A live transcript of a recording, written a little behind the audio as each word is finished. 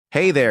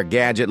Hey there,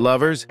 gadget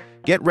lovers!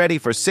 Get ready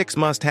for 6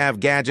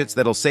 must-have gadgets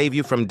that'll save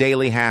you from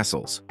daily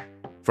hassles.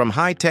 From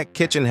high-tech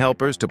kitchen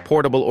helpers to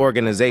portable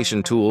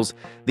organization tools,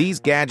 these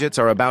gadgets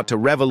are about to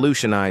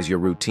revolutionize your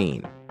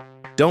routine.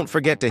 Don't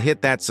forget to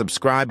hit that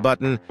subscribe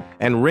button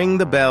and ring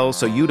the bell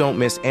so you don't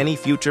miss any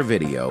future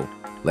video.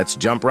 Let's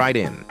jump right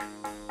in.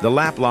 The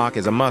LapLock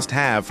is a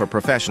must-have for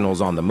professionals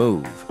on the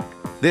move.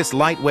 This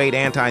lightweight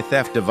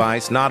anti-theft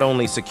device not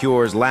only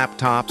secures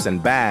laptops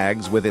and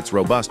bags with its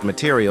robust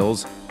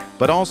materials,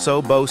 but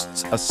also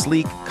boasts a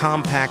sleek,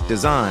 compact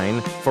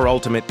design for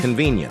ultimate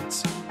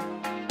convenience.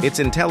 Its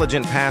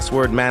intelligent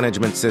password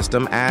management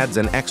system adds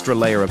an extra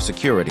layer of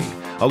security,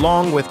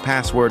 along with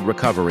password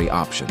recovery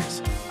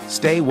options.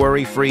 Stay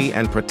worry-free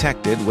and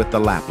protected with the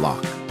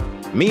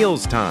LapLock.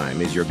 Meals Time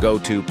is your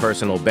go-to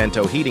personal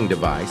bento heating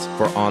device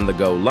for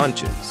on-the-go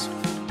lunches.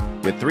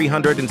 With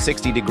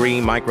 360-degree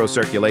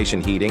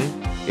microcirculation heating,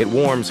 it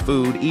warms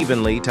food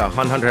evenly to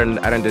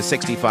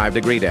 165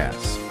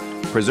 degrees,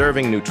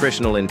 preserving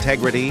nutritional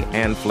integrity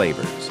and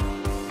flavors.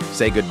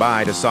 Say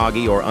goodbye to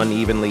soggy or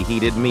unevenly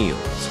heated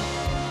meals.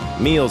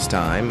 Meals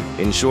Time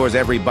ensures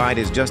every bite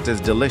is just as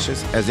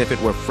delicious as if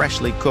it were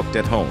freshly cooked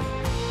at home.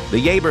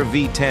 The Yaeber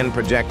V10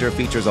 projector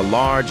features a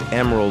large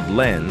emerald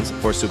lens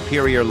for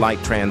superior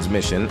light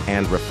transmission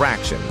and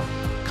refraction,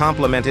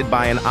 complemented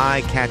by an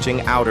eye-catching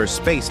outer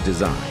space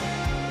design.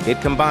 It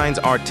combines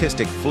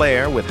artistic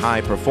flair with high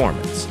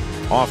performance,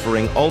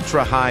 offering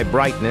ultra-high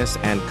brightness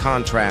and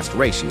contrast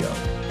ratio.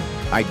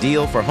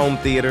 Ideal for home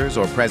theaters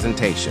or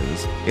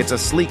presentations, it's a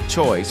sleek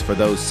choice for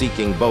those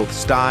seeking both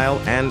style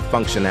and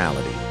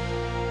functionality.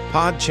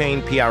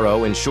 PodChain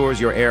PRO ensures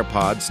your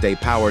AirPods stay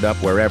powered up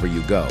wherever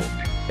you go,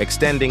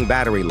 extending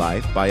battery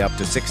life by up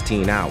to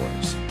 16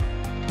 hours.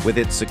 With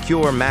its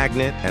secure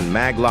magnet and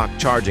MagLock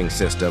charging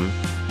system,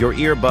 your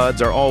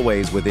earbuds are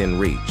always within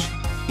reach,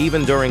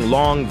 even during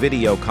long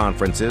video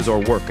conferences or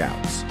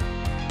workouts.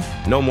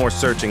 No more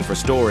searching for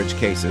storage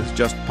cases,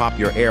 just pop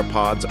your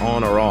AirPods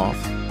on or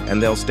off,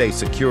 and they'll stay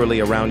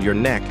securely around your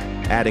neck,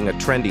 adding a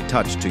trendy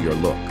touch to your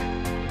look.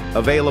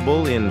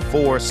 Available in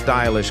 4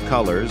 stylish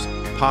colors,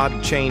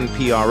 PodChain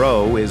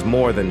PRO is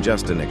more than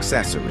just an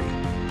accessory.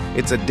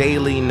 It's a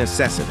daily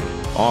necessity,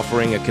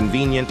 offering a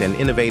convenient and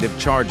innovative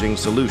charging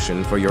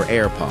solution for your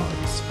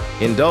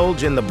AirPods.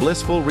 Indulge in the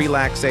blissful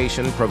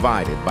relaxation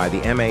provided by the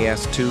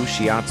MAS2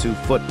 Shiatsu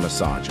foot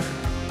massager.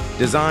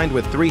 Designed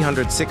with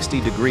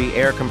 360-degree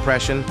air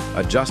compression,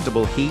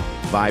 adjustable heat,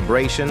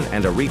 vibration,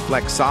 and a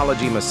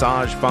reflexology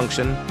massage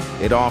function,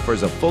 it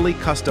offers a fully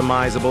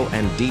customizable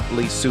and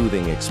deeply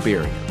soothing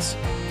experience.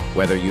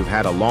 Whether you've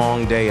had a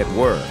long day at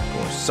work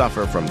or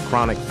suffer from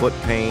chronic foot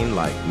pain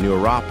like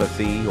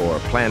neuropathy or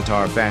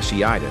plantar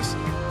fasciitis,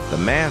 the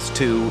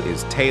MAS2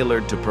 is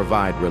tailored to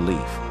provide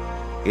relief.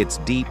 Its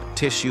deep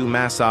tissue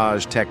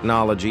massage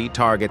technology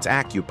targets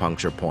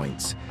acupuncture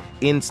points,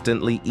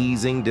 instantly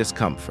easing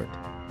discomfort.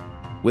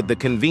 With the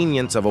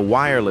convenience of a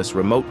wireless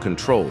remote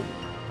control,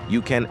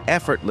 you can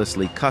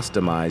effortlessly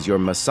customize your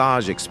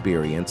massage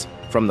experience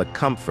from the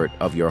comfort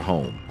of your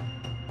home.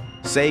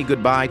 Say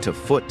goodbye to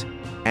foot,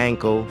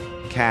 ankle,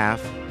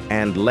 calf,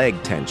 and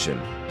leg tension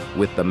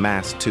with the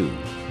MAS2.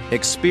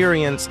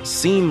 Experience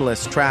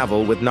seamless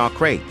travel with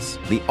Nocrates,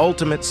 the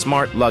ultimate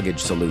smart luggage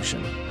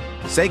solution.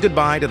 Say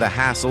goodbye to the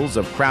hassles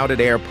of crowded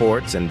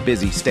airports and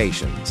busy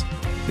stations.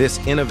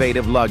 This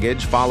innovative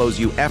luggage follows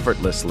you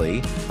effortlessly,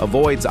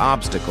 avoids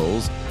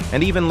obstacles,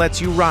 and even lets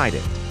you ride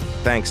it,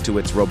 thanks to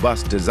its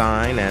robust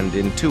design and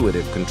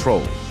intuitive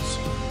controls.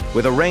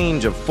 With a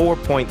range of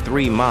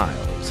 4.3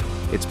 miles,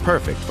 it's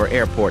perfect for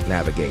airport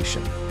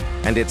navigation,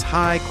 and its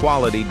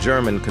high-quality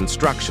German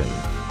construction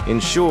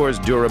ensures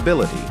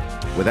durability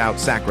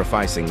without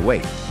sacrificing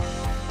weight.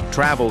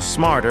 Travel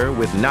smarter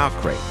with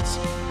Nocrates,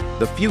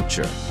 the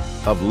future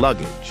of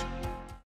luggage.